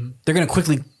lifted. They're gonna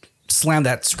quickly slam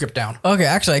that script down. Okay,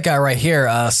 actually, I got it right here.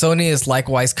 Sony is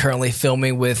likewise currently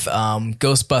filming with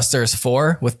Ghostbusters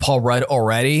 4 with Paul Rudd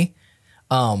already.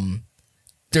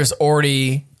 There's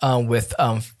already with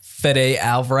Fede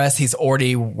Alvarez, he's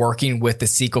already working with the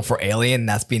sequel for Alien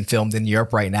that's being filmed in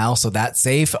Europe right now. So that's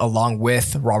safe, along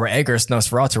with Robert Eggers'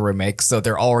 Nosferatu remake. So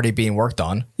they're already being worked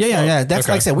on. Yeah. That's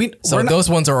okay. like I said, So those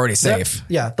ones are already safe.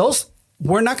 Yeah, those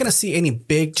we're not gonna see any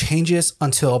big changes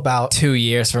until about 2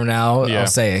 years from now, Yeah. I'll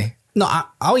say. no.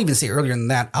 I'll even say earlier than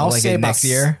that. I'll Like say in about next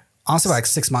year? Honestly, like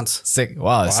 6 months.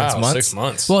 Wow, 6 months. 6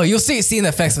 months. Well, you'll seeing the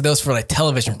effects of those for like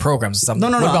television programs or something.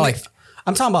 No. What about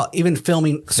I'm talking about even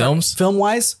filming Films? film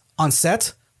wise on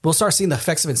set. We'll start seeing the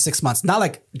effects of it in 6 months. Not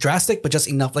like drastic, but just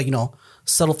enough, like,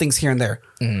 subtle things here and there.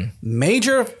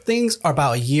 Major things are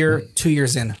about a year, 2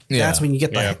 years in. Yeah. That's when you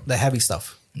get Yeah. the heavy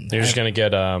stuff. You're just gonna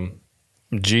get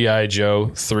G.I.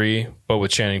 Joe 3, but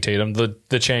with Channing Tatum.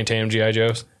 The Channing Tatum G.I.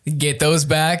 Joes. get those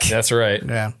back? That's right.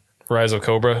 Yeah. Rise of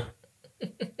Cobra.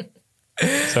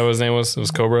 Is that what his name was? It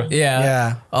was Cobra? Yeah.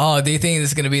 Yeah. Oh, do you think this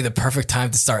is going to be the perfect time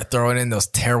to start throwing in those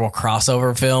terrible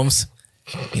crossover films?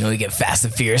 You get Fast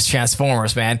and Furious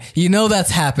Transformers, man. That's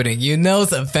happening.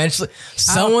 It's eventually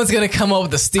someone's going to come up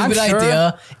with a stupid I'm sure.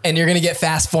 idea and you're going to get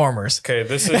Fast Formers. Okay,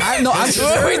 this is I'm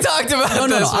sure. We talked about No,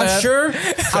 this, man. I'm sure.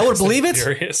 I would believe it.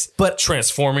 furious. But-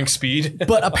 transforming speed.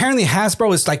 But apparently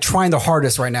Hasbro is like trying their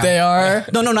hardest right now. They are.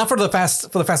 No, not for the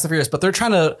Fast and Furious, but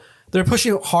they're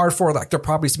pushing hard for like their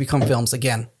properties to become films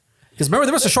again. Because remember,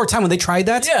 there was a short time when they tried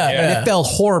that, Yeah, and yeah. it fell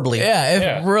horribly. Yeah, it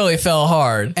Yeah. really fell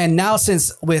hard. And now,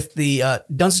 since with the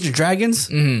Dungeons and Dragons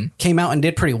came out and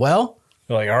did pretty well,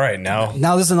 You're like, all right, now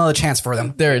now there's another chance for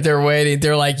them. They're waiting.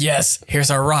 They're like, yes, here's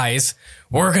our rise.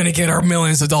 We're going to get our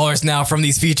millions of dollars now from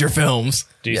these feature films.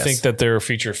 do you Yes. think that their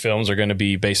feature films are going to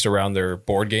be based around their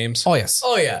board games? Oh yes.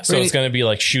 Oh, yeah. So it's going to be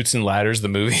like Shoots and Ladders, the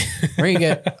movie. Where you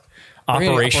get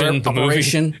Operation, the movie.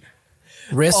 Operation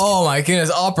Risk. Oh, my goodness.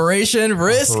 Operation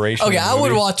Risk? Operation Okay, I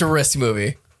would movie. watch a Risk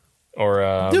movie. Or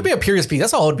It would be a period piece.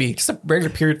 That's all it would be. Just a regular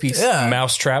period piece. Yeah.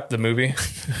 Mousetrap, the movie.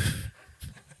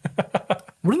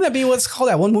 Wouldn't that be what's called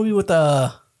that one movie with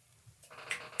the?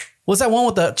 What's that one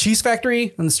with the cheese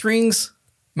factory and the strings?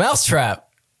 Mousetrap.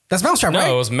 That's Mousetrap, No,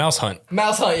 right? it was Mouse Hunt.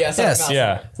 Mouse Hunt, yes. Yes.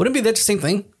 Yeah. Wouldn't it be the same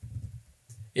thing?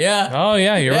 Yeah. Oh,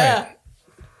 yeah, you're Yeah. right.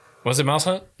 Was it Mouse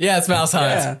Hunt? Yeah, it's Mouse Hunt.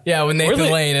 Yeah. Yeah, with Nathan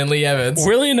Really? Lane and Lee Evans.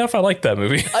 Weirdly enough, I like that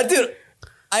movie. I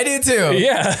do too.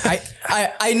 Yeah.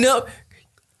 I know.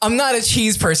 I'm not a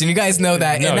cheese person. You guys know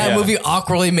that. No, and that yeah. movie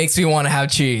awkwardly makes me want to have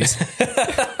cheese.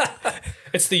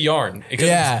 It's the yarn. Because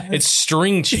Yeah. It's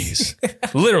string cheese.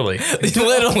 Literally.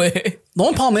 Literally. The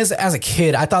only problem is, as a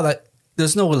kid, I thought that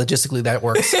there's no way logistically that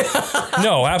works.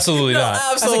 No, absolutely not.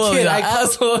 Absolutely kid, not. I-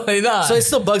 Absolutely not. So it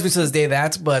still bugs me to this day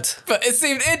but but it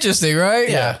seemed interesting, right?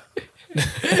 yeah.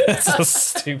 So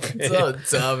stupid. So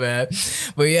dumb, man.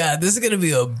 But yeah, this is going to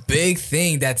be a big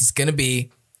thing that's going to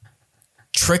be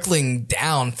trickling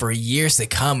down for years to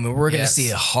come. And we're going to Yes. see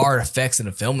hard effects in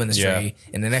the film industry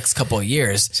in the next couple of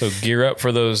years. So gear up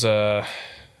for those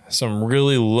some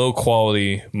really low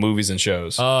quality movies and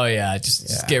shows. Oh, yeah.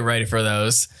 Just get ready for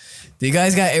those. Do you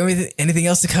guys got anything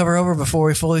else to cover over before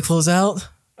we fully close out?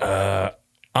 I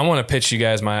want to pitch you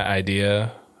guys my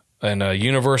idea. And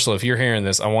Universal, if you're hearing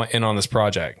this, I want in on this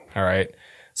project. All right.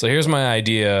 So here's my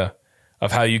idea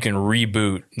of how you can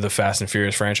reboot the Fast and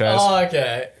Furious franchise. Oh,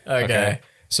 okay.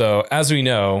 So as we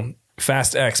know,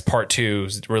 Fast X Part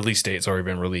 2's release date's already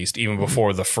been released, even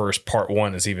before the first Part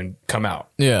 1 has even come out.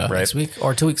 Yeah. Right. This week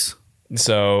or 2 weeks.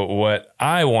 So what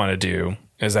I want to do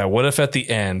is that what if at the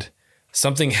end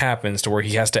something happens to where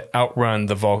he has to outrun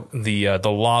the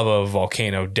lava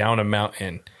volcano down a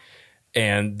mountain,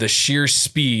 and the sheer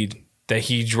speed that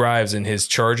he drives in his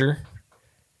Charger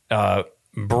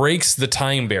breaks the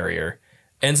time barrier,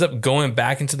 ends up going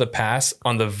back into the past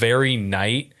on the very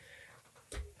night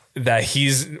that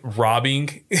he's robbing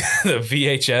the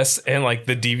VHS and like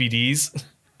the DVDs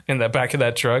in the back of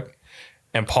that truck.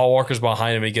 And Paul Walker's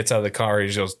behind him. He gets out of the car. And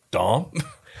he goes, Dom.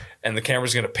 And the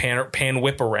camera's going to pan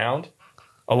whip around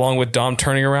along with Dom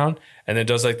turning around. And then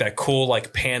does like that cool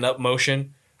like pan up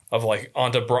motion of like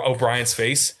onto O'Brien's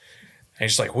face. And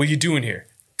he's just like, what are you doing here?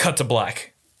 Cut to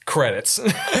black. Credits.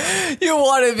 You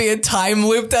want to be a time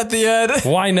looped at the end?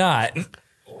 Why not?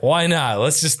 Why not?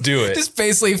 Let's just do it. Just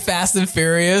basically Fast and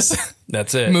Furious.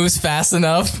 That's it. Moves fast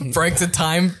enough. Breaks the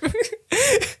time.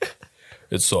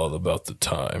 It's all about the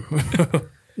time.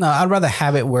 No, I'd rather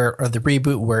have it where, or the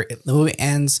reboot where the movie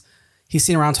ends, he's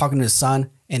sitting around talking to his son,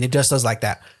 and it just does like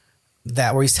that.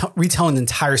 That where he's retelling the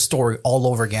entire story all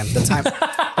over again. The time,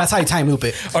 that's how you time loop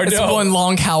it. Or It's no. one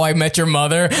long How I Met Your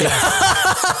Mother.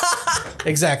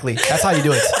 Exactly. That's how you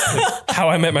do it. How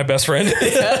I Met My Best Friend.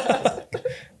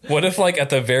 What if, like, at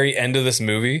the very end of this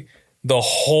movie, the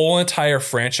whole entire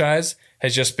franchise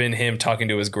has just been him talking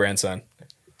to his grandson,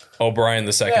 O'Brien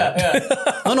the second?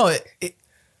 Oh no,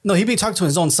 no, he'd be talking to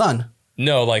his own son.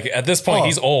 No, like at this point, Oh.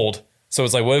 he's old. So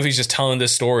it's like, what if he's just telling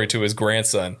this story to his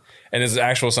grandson, and his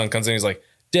actual son comes in, and he's like,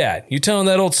 "Dad, you telling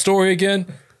that old story again?"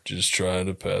 Just trying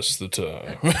to pass the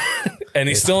time. And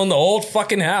he's still in the old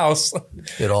fucking house.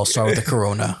 It all started with the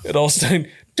Corona. It all started.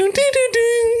 Ding,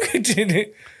 ding, ding,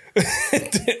 ding.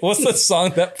 What's the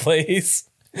song that plays?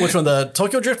 Which one? The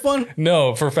Tokyo Drift one?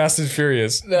 No, for Fast and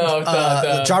Furious. No,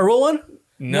 The Ja Rule one?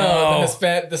 No.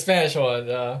 the Spanish one.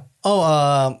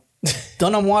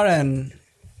 Don Omar and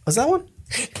was that one?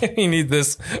 You need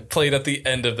this played at the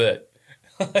end of it.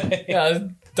 Yeah,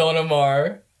 Don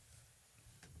Omar.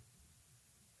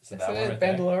 Is that one right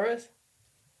there? Bandeloras?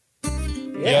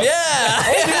 Yep.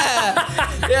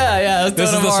 Yeah.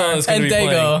 This is the song that's going to be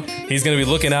Dago. playing. He's going to be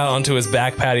looking out onto his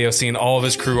back patio, seeing all of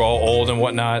his crew, all old and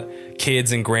whatnot,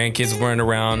 kids and grandkids running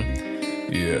around.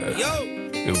 Yeah,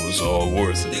 it was all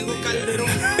worth it in the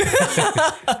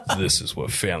end. This is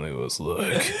what family was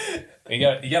like. You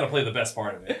got to play the best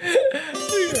part of it. Wait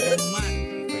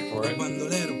for it.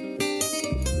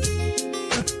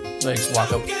 Like, just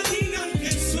walk up.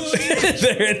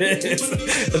 There it is.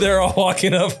 They're all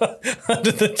walking up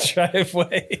onto the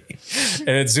driveway. And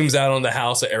it zooms out on the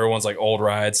house. And everyone's like old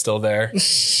ride still there.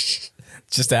 Just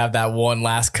to have that one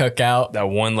last cookout. That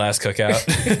one last cookout.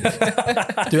 Dude,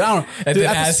 I don't know. And Dude,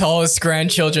 then after- as all his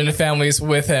grandchildren and families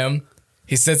with him,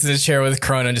 he sits in a chair with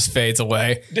Corona and just fades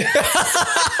away.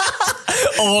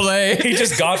 Old age. He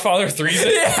just Godfather 3's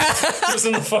it. Yeah. Just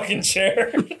in the fucking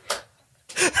chair. You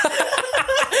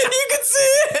can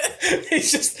see it.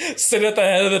 He's just sitting at the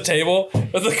head of the table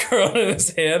with the Corona in his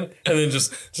hand and then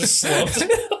just slumped.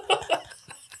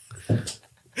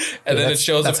 And then it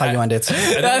shows That's him how you end it.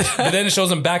 and then it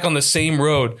shows him back on the same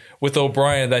road with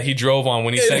O'Brien that he drove on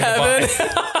when he said goodbye.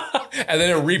 And then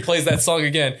it replays that song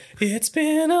again. It's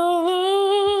been a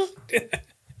long...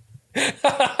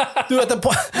 Dude, at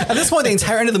this point, the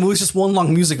entire end of the movie is just one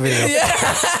long music video.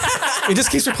 It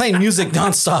just keeps replaying music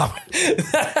nonstop.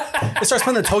 It starts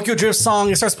playing the Tokyo Drift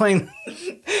song. It starts playing.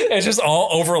 It's just all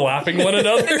overlapping one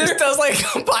another. It just does like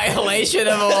compilation of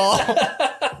them all.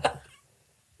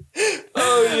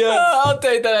 Oh yeah. I'll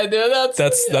take that idea.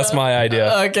 That's my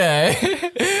idea. Okay.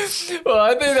 Well,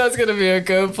 I think that's going to be a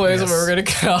good place where we're going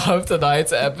to cut off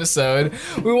tonight's episode.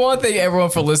 We want to thank everyone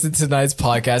for listening to tonight's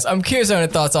podcast. I'm curious on your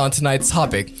thoughts on tonight's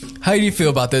topic. How do you feel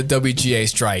about the WGA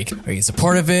strike? Are you in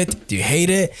support of it? Do you hate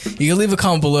it? You can leave a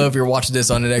comment below if you're watching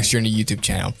this on the Next Journey YouTube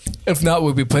channel. If not,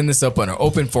 we'll be putting this up on our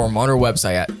open forum on our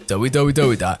website at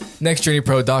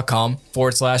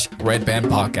www.nextjourneypro.com/Red Band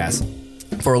Podcast.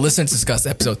 For our listeners to discuss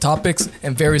episode topics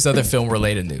and various other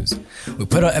film-related news. We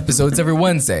put out episodes every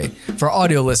Wednesday. For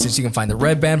audio listeners, you can find the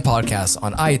Red Band Podcast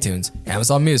on iTunes,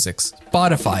 Amazon Music,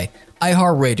 Spotify,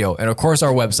 iHeartRadio, and of course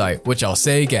our website, which I'll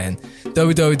say again,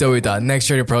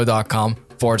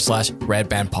 www.nextjourneypro.com/Red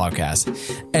Band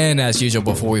Podcast. And as usual,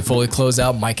 before we fully close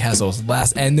out, Mike has those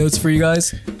last end notes for you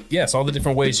guys. Yes, all the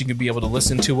different ways you can be able to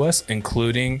listen to us,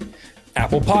 including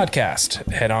Apple Podcast.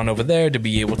 Head on over there to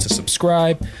be able to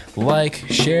subscribe, like,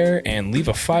 share, and leave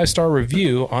a 5-star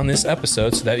review on this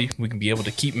episode so that we can be able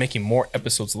to keep making more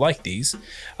episodes like these.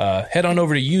 Head on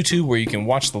over to YouTube where you can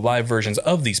watch the live versions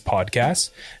of these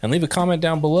podcasts and leave a comment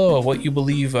down below of what you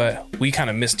believe we kind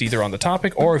of missed either on the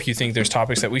topic or if you think there's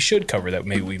topics that we should cover that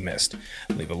maybe we missed.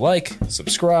 Leave a like,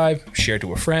 subscribe, share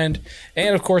to a friend,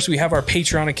 and of course we have our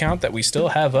Patreon account that we still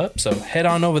have up, so head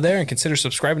on over there and consider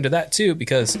subscribing to that too,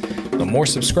 because the more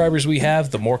subscribers we have,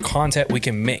 the more content we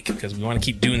can make, because we want to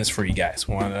keep doing this for you guys.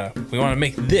 We want to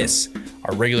make this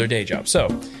our regular day job. So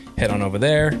head on over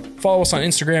there. Follow us on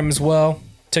Instagram as well.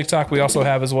 TikTok we also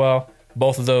have as well.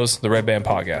 Both of those, the Red Band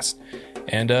Podcast.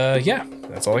 And yeah,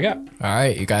 that's all I got. All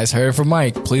right, you guys heard it from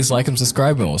Mike. Please like and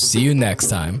subscribe, and we'll see you next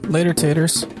time. Later,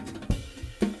 taters.